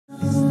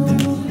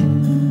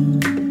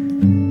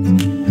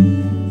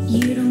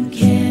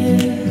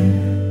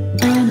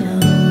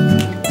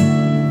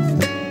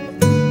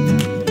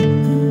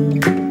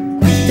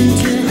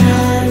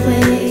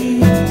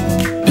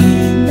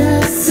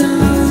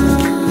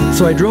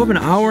So I drove an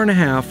hour and a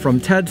half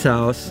from Ted's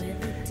house,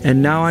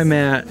 and now I'm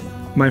at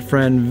my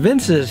friend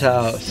Vince's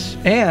house.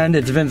 And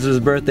it's Vince's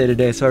birthday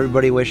today, so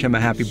everybody wish him a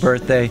happy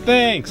birthday.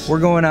 Thanks. We're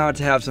going out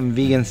to have some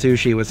vegan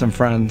sushi with some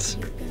friends.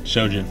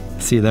 Shojin.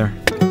 See you there.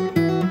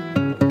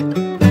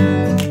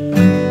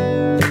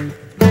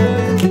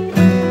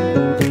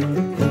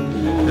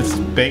 It's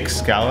baked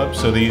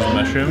scallops, so they use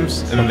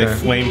mushrooms, and then they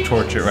flame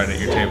torch it right at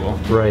your table.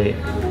 Right.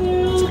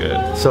 It's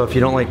good. So if you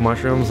don't like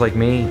mushrooms like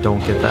me, don't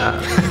get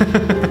that.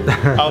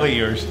 I'll eat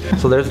yours.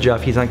 So there's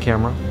Jeff, he's on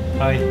camera.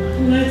 Hi.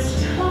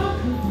 Let's talk.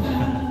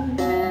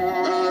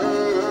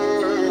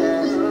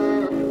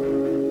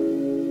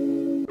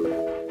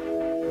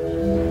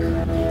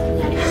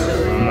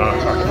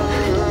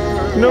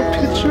 No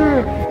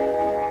picture.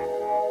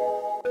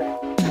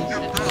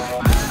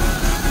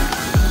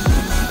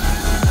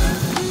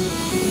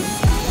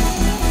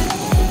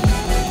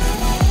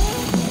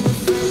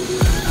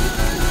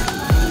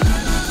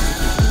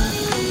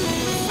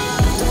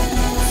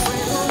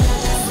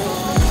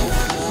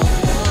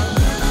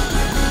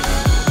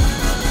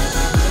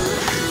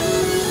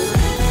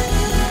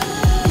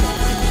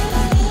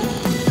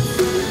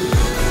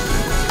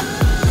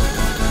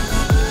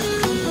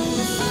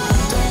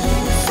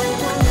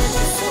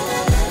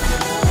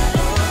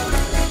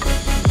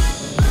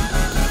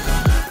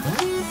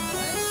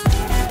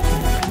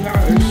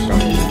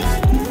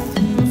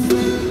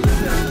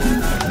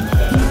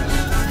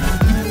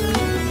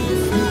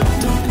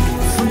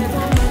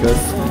 Good.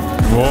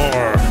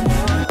 Roar.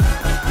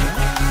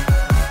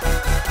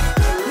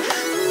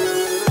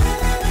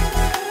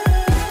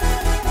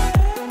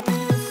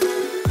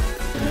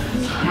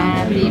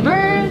 Happy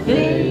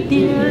birthday,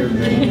 dear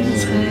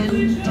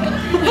Vincent.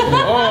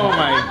 Oh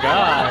my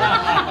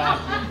god.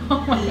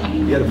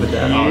 You gotta put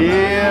that on.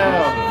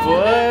 Yeah,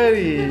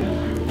 buddy.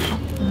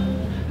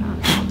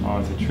 Oh,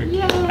 it's a trick.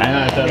 Yeah. I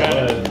know, I thought it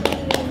was.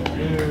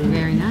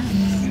 Very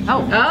nice.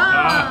 Oh.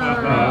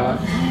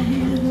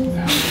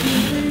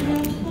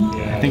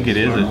 I think it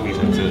is.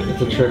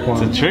 It's a trick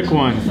one. It's a trick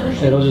one.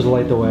 It'll just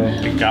light the way.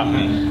 It got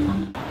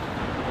me.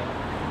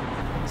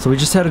 So we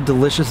just had a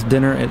delicious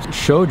dinner at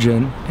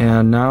Shojin,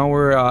 and now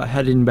we're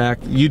heading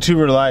back.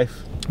 YouTuber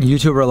life.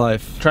 YouTuber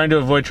life. Trying to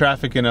avoid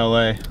traffic in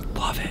LA.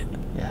 Love it.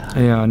 Yeah.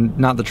 Yeah,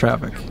 not the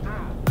traffic.